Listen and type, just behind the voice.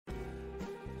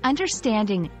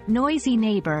Understanding noisy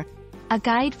neighbor, a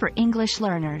guide for English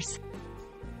learners.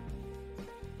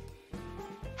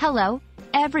 Hello,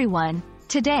 everyone.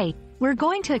 Today, we're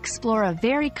going to explore a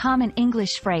very common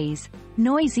English phrase,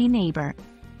 noisy neighbor.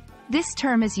 This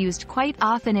term is used quite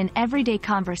often in everyday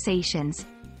conversations,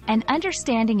 and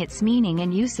understanding its meaning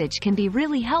and usage can be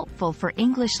really helpful for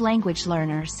English language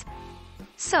learners.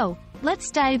 So,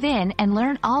 let's dive in and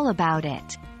learn all about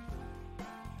it.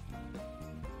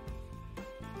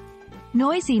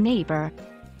 Noisy neighbor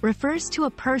refers to a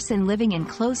person living in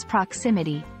close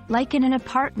proximity, like in an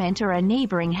apartment or a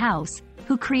neighboring house,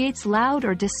 who creates loud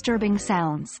or disturbing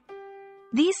sounds.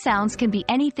 These sounds can be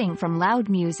anything from loud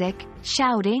music,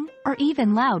 shouting, or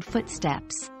even loud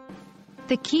footsteps.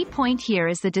 The key point here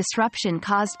is the disruption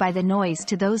caused by the noise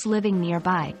to those living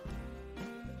nearby.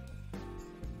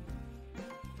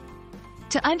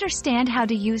 To understand how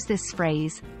to use this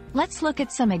phrase, let's look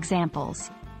at some examples.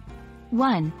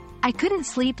 1. I couldn't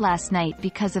sleep last night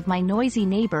because of my noisy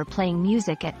neighbor playing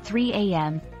music at 3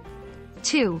 a.m.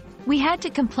 2. We had to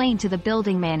complain to the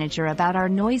building manager about our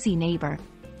noisy neighbor.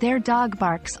 Their dog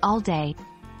barks all day.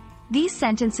 These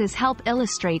sentences help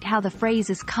illustrate how the phrase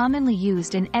is commonly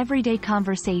used in everyday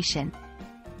conversation.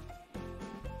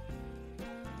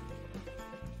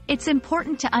 It's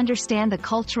important to understand the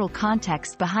cultural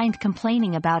context behind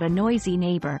complaining about a noisy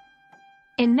neighbor.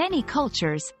 In many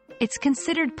cultures, it's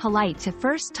considered polite to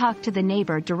first talk to the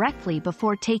neighbor directly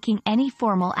before taking any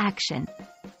formal action.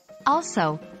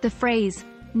 Also, the phrase,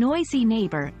 noisy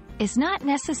neighbor, is not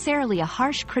necessarily a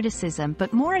harsh criticism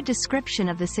but more a description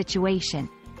of the situation.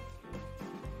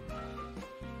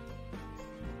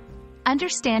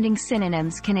 Understanding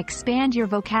synonyms can expand your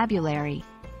vocabulary.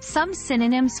 Some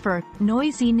synonyms for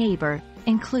noisy neighbor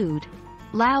include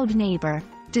loud neighbor,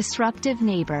 disruptive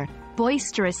neighbor,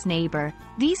 boisterous neighbor.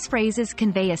 These phrases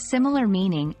convey a similar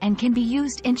meaning and can be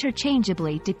used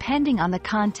interchangeably depending on the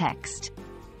context.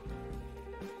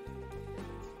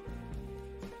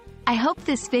 I hope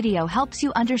this video helps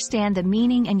you understand the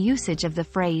meaning and usage of the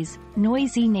phrase,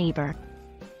 noisy neighbor.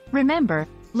 Remember,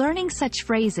 learning such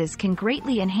phrases can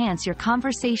greatly enhance your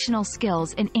conversational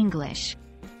skills in English.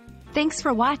 Thanks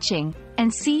for watching,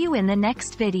 and see you in the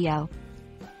next video.